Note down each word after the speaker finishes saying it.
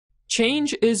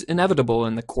Change is inevitable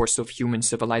in the course of human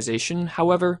civilization.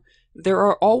 However, there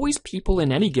are always people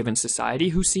in any given society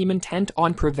who seem intent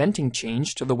on preventing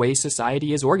change to the way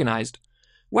society is organized,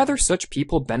 whether such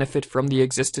people benefit from the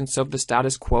existence of the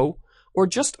status quo or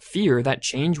just fear that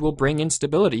change will bring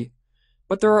instability.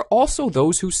 But there are also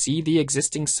those who see the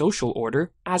existing social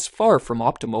order as far from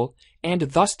optimal and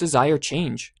thus desire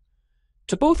change.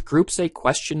 To both groups, a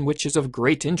question which is of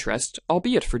great interest,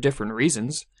 albeit for different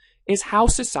reasons, is how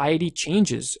society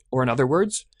changes, or in other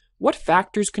words, what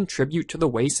factors contribute to the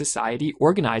way society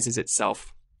organizes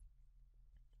itself.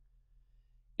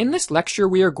 In this lecture,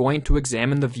 we are going to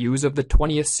examine the views of the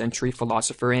 20th century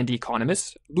philosopher and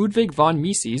economist Ludwig von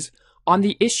Mises on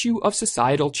the issue of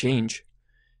societal change.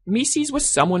 Mises was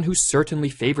someone who certainly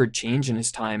favored change in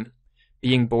his time.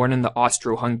 Being born in the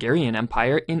Austro-Hungarian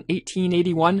Empire in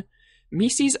 1881,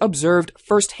 Mises observed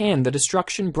firsthand the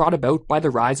destruction brought about by the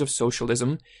rise of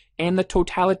socialism and the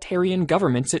totalitarian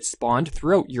governments it spawned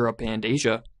throughout Europe and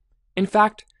Asia. In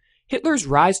fact, Hitler's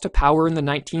rise to power in the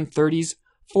 1930s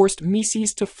forced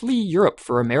Mises to flee Europe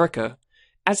for America,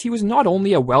 as he was not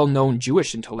only a well-known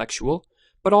Jewish intellectual,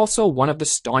 but also one of the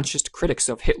staunchest critics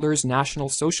of Hitler's National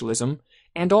Socialism,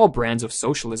 and all brands of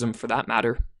socialism for that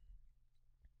matter.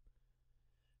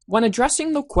 When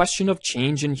addressing the question of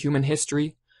change in human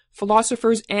history,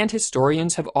 philosophers and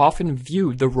historians have often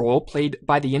viewed the role played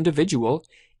by the individual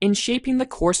in shaping the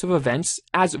course of events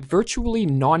as virtually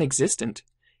non-existent.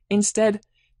 Instead,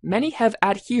 many have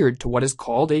adhered to what is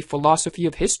called a philosophy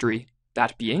of history,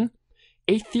 that being,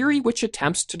 a theory which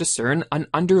attempts to discern an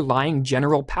underlying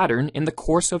general pattern in the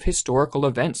course of historical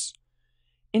events.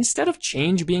 Instead of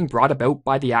change being brought about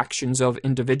by the actions of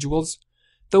individuals,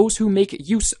 those who make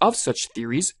use of such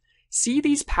theories see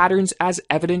these patterns as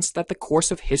evidence that the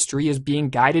course of history is being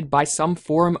guided by some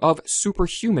form of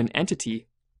superhuman entity.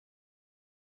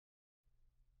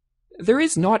 There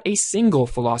is not a single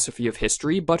philosophy of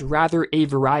history, but rather a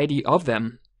variety of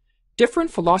them. Different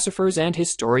philosophers and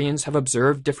historians have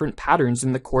observed different patterns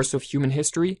in the course of human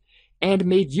history, and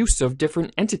made use of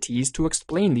different entities to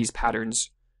explain these patterns.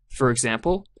 For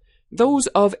example, those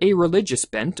of a religious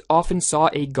bent often saw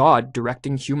a god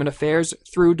directing human affairs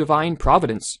through divine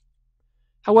providence.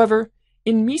 However,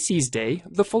 in Mises' day,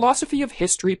 the philosophy of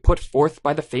history put forth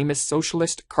by the famous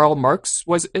socialist Karl Marx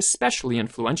was especially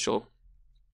influential.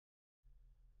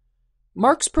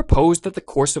 Marx proposed that the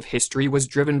course of history was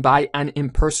driven by an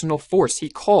impersonal force he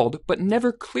called, but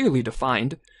never clearly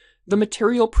defined, the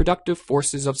material productive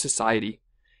forces of society,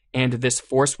 and this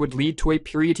force would lead to a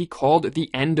period he called the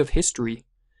end of history.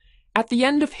 At the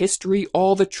end of history,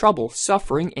 all the trouble,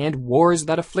 suffering, and wars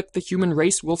that afflict the human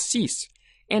race will cease,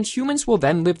 and humans will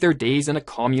then live their days in a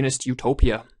communist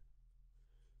utopia.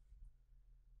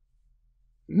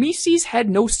 Mises had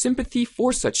no sympathy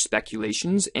for such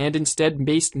speculations, and instead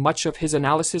based much of his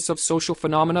analysis of social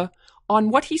phenomena on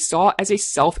what he saw as a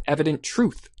self-evident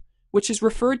truth, which is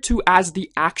referred to as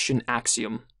the action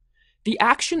axiom. The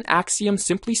action axiom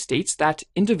simply states that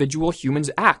individual humans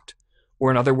act,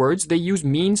 or in other words, they use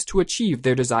means to achieve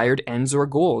their desired ends or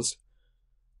goals.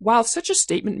 While such a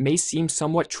statement may seem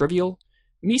somewhat trivial,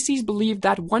 Mises believed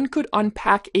that one could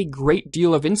unpack a great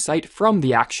deal of insight from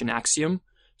the action axiom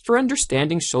for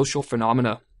understanding social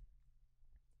phenomena.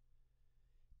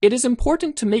 It is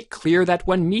important to make clear that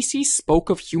when Mises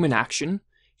spoke of human action,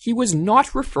 he was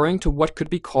not referring to what could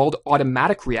be called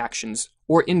automatic reactions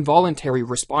or involuntary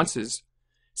responses,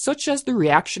 such as the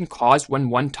reaction caused when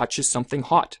one touches something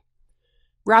hot.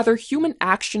 Rather, human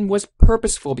action was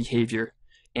purposeful behavior,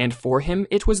 and for him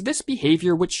it was this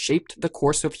behavior which shaped the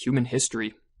course of human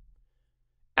history.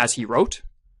 As he wrote,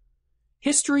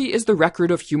 "History is the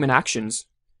record of human actions.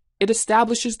 It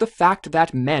establishes the fact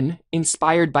that men,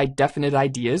 inspired by definite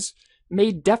ideas,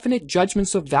 made definite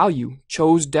judgments of value,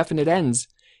 chose definite ends,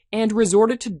 and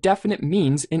resorted to definite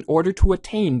means in order to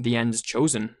attain the ends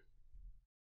chosen."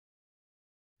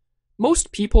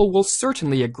 Most people will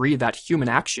certainly agree that human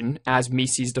action, as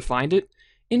Mises defined it,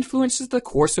 influences the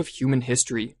course of human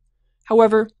history.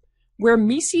 However, where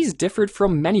Mises differed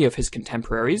from many of his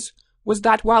contemporaries was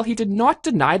that while he did not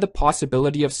deny the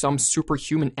possibility of some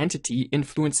superhuman entity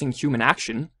influencing human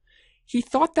action, he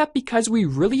thought that because we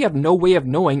really have no way of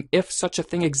knowing if such a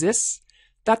thing exists,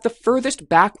 that the furthest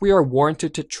back we are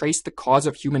warranted to trace the cause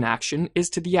of human action is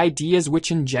to the ideas which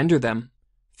engender them.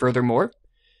 Furthermore,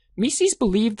 Mises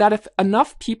believed that if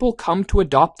enough people come to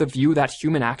adopt the view that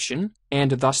human action,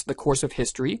 and thus the course of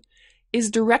history,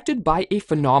 is directed by a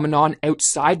phenomenon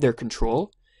outside their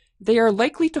control, they are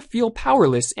likely to feel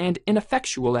powerless and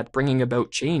ineffectual at bringing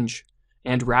about change,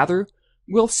 and rather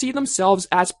will see themselves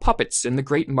as puppets in the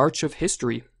great march of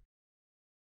history.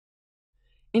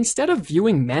 Instead of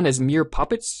viewing men as mere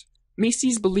puppets,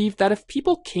 Mises believed that if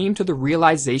people came to the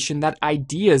realization that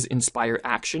ideas inspire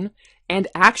action, and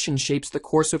action shapes the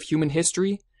course of human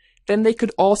history, then they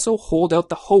could also hold out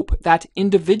the hope that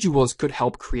individuals could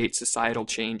help create societal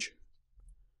change.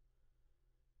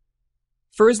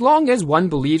 For as long as one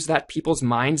believes that people's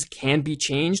minds can be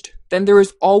changed, then there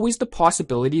is always the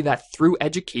possibility that through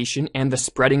education and the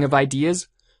spreading of ideas,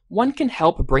 one can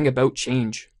help bring about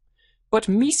change. But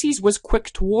Mises was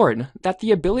quick to warn that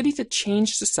the ability to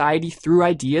change society through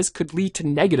ideas could lead to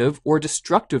negative or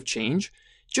destructive change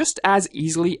just as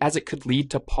easily as it could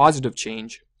lead to positive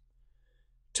change.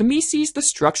 To Mises, the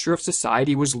structure of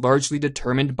society was largely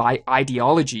determined by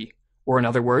ideology, or in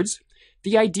other words,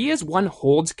 the ideas one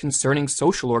holds concerning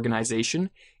social organization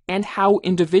and how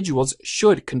individuals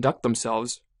should conduct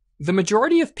themselves. The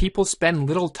majority of people spend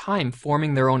little time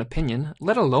forming their own opinion,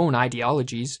 let alone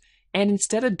ideologies, and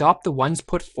instead adopt the ones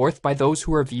put forth by those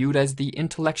who are viewed as the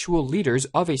intellectual leaders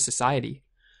of a society.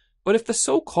 But if the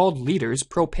so-called leaders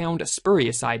propound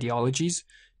spurious ideologies,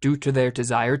 due to their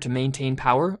desire to maintain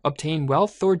power, obtain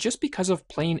wealth, or just because of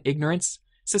plain ignorance,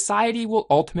 society will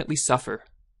ultimately suffer.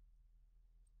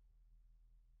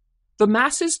 The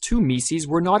masses to Mises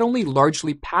were not only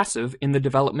largely passive in the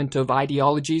development of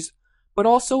ideologies, but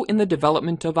also in the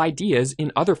development of ideas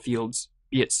in other fields,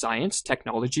 be it science,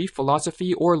 technology,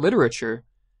 philosophy, or literature.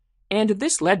 And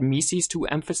this led Mises to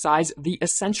emphasize the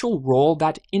essential role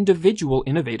that individual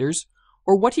innovators,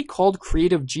 or what he called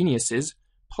creative geniuses,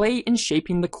 play in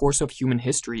shaping the course of human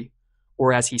history.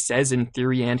 Or as he says in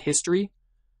Theory and History,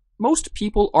 most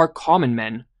people are common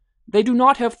men. They do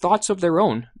not have thoughts of their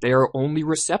own. They are only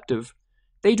receptive.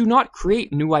 They do not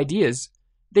create new ideas.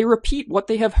 They repeat what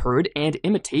they have heard and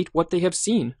imitate what they have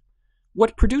seen.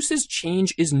 What produces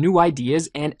change is new ideas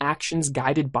and actions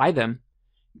guided by them.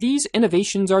 These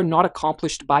innovations are not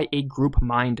accomplished by a group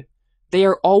mind. They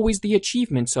are always the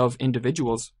achievements of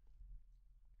individuals.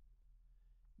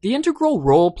 The integral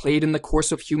role played in the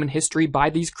course of human history by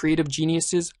these creative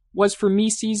geniuses was for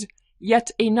Mises yet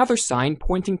another sign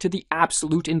pointing to the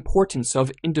absolute importance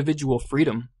of individual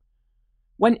freedom.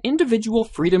 When individual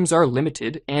freedoms are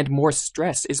limited and more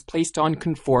stress is placed on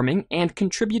conforming and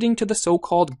contributing to the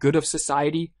so-called good of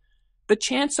society, the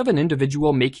chance of an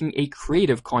individual making a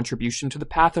creative contribution to the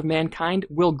path of mankind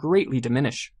will greatly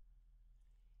diminish.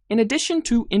 In addition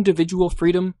to individual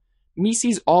freedom,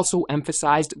 Mises also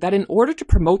emphasized that in order to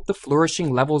promote the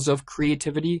flourishing levels of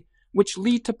creativity which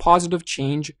lead to positive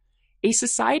change, a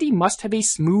society must have a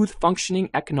smooth functioning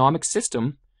economic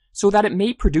system so that it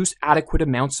may produce adequate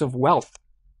amounts of wealth.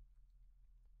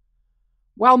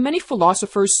 While many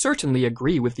philosophers certainly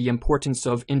agree with the importance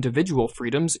of individual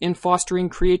freedoms in fostering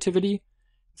creativity,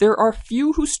 there are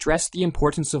few who stress the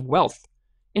importance of wealth.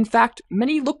 In fact,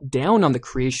 many look down on the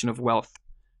creation of wealth.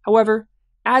 However,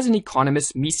 as an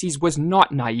economist, Mises was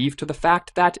not naive to the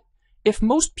fact that if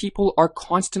most people are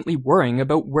constantly worrying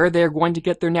about where they are going to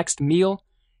get their next meal,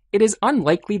 it is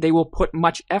unlikely they will put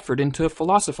much effort into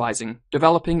philosophizing,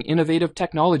 developing innovative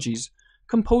technologies,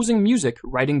 composing music,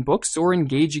 writing books, or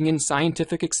engaging in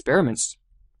scientific experiments.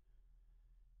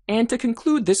 And to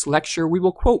conclude this lecture, we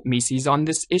will quote Mises on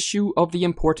this issue of the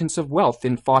importance of wealth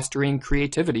in fostering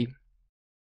creativity.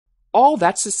 All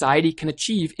that society can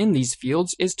achieve in these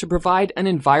fields is to provide an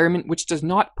environment which does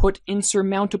not put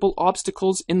insurmountable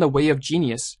obstacles in the way of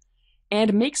genius,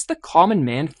 and makes the common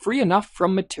man free enough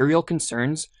from material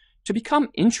concerns to become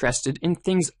interested in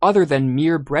things other than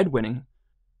mere breadwinning.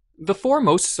 The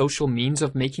foremost social means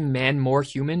of making man more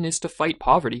human is to fight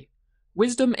poverty.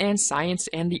 Wisdom and science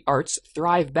and the arts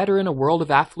thrive better in a world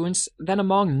of affluence than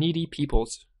among needy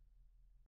peoples.